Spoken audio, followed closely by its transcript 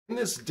In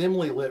this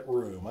dimly lit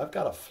room, I've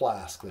got a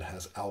flask that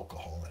has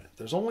alcohol in it.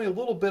 There's only a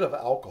little bit of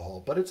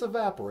alcohol, but it's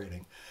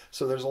evaporating,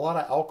 so there's a lot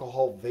of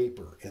alcohol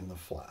vapor in the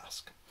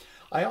flask.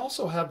 I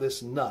also have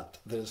this nut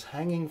that is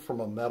hanging from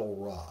a metal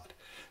rod.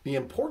 The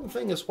important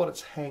thing is what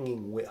it's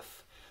hanging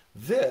with.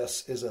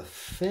 This is a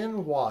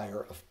thin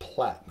wire of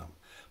platinum.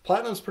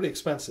 Platinum is pretty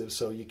expensive,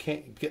 so you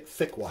can't get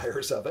thick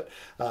wires of it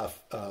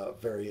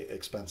very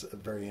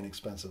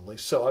inexpensively.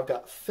 So I've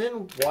got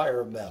thin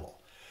wire metal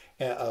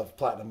of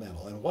platinum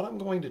metal. And what I'm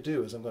going to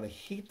do is I'm going to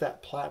heat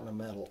that platinum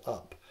metal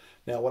up.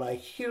 Now, when I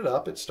heat it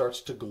up, it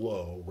starts to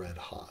glow red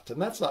hot.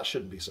 And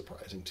shouldn't be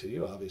surprising to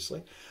you,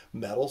 obviously.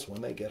 Metals,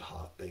 when they get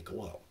hot, they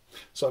glow.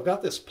 So I've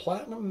got this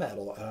platinum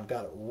metal, and I've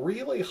got it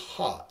really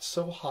hot,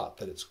 so hot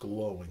that it's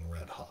glowing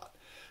red hot.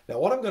 Now,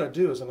 what I'm going to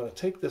do is I'm going to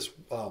take this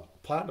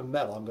platinum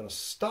metal, I'm going to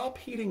stop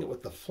heating it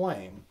with the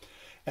flame,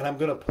 and I'm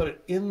going to put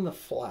it in the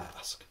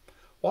flask.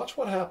 Watch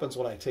what happens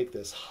when I take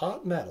this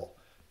hot metal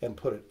and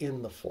put it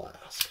in the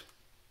flask.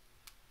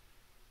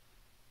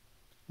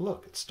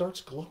 Look, it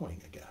starts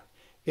glowing again.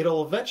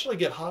 It'll eventually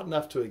get hot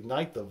enough to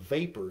ignite the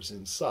vapors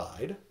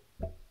inside.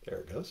 There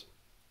it goes.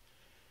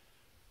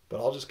 But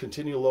I'll just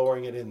continue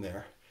lowering it in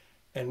there.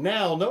 And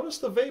now, notice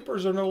the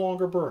vapors are no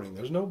longer burning.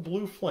 There's no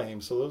blue flame,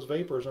 so those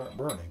vapors aren't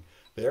burning.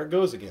 There it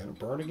goes again,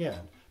 burn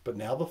again. But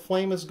now the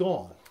flame is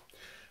gone.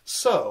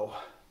 So,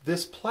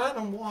 this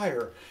platinum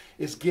wire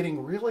is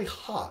getting really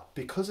hot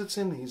because it's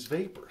in these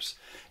vapors.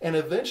 And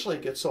eventually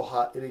it gets so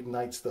hot it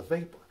ignites the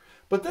vapor.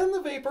 But then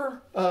the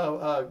vapor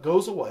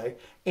goes away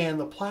and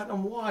the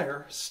platinum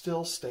wire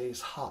still stays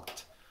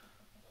hot.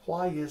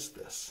 Why is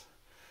this?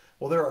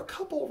 Well, there are a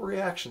couple of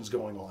reactions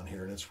going on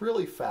here, and it's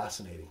really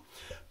fascinating.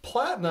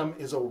 Platinum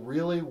is a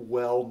really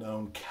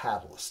well-known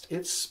catalyst.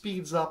 It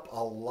speeds up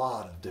a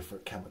lot of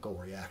different chemical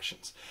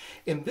reactions.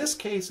 In this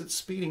case, it's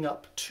speeding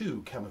up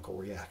two chemical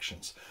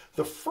reactions.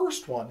 The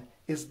first one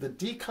is the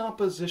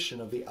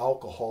decomposition of the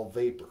alcohol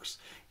vapors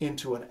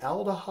into an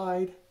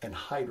aldehyde and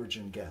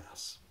hydrogen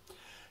gas.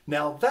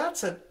 Now,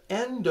 that's an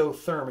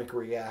endothermic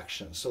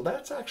reaction, so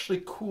that's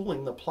actually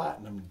cooling the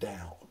platinum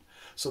down.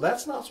 So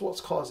that's not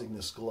what's causing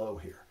this glow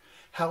here.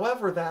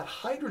 However, that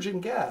hydrogen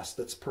gas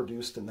that's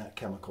produced in that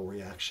chemical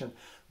reaction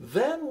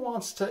then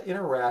wants to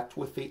interact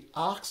with the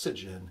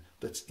oxygen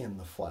that's in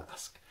the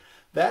flask.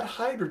 That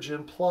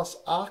hydrogen plus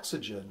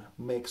oxygen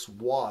makes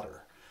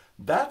water.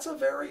 That's a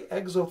very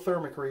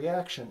exothermic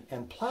reaction,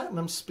 and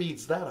platinum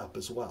speeds that up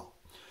as well.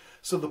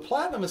 So the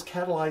platinum is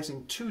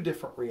catalyzing two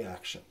different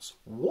reactions.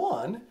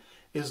 One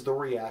is the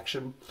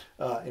reaction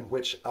in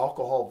which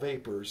alcohol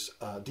vapors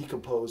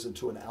decompose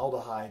into an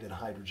aldehyde and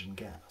hydrogen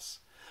gas.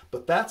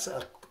 But that's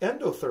an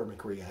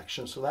endothermic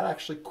reaction, so that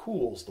actually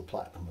cools the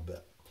platinum a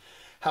bit.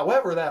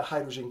 However, that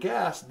hydrogen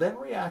gas then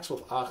reacts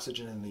with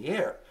oxygen in the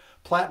air.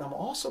 Platinum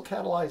also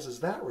catalyzes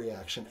that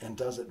reaction and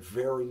does it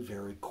very,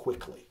 very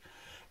quickly.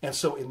 And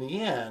so in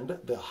the end,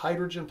 the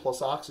hydrogen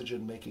plus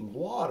oxygen making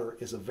water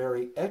is a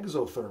very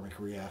exothermic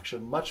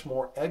reaction, much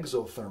more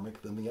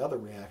exothermic than the other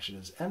reaction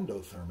is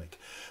endothermic.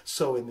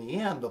 So in the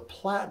end, the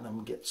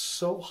platinum gets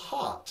so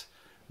hot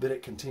that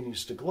it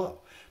continues to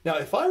glow. Now,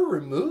 if I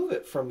remove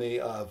it from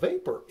the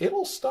vapor,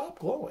 it'll stop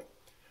glowing.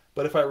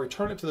 But if I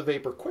return it to the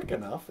vapor quick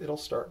enough, it'll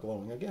start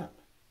glowing again.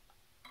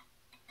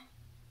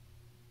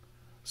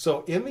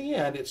 So in the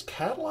end, it's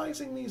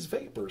catalyzing these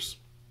vapors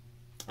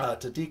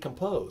to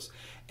decompose.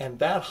 And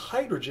that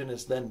hydrogen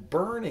is then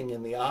burning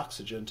in the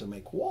oxygen to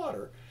make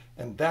water,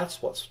 and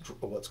that's what's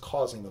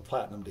causing the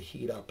platinum to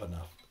heat up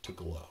enough to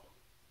glow.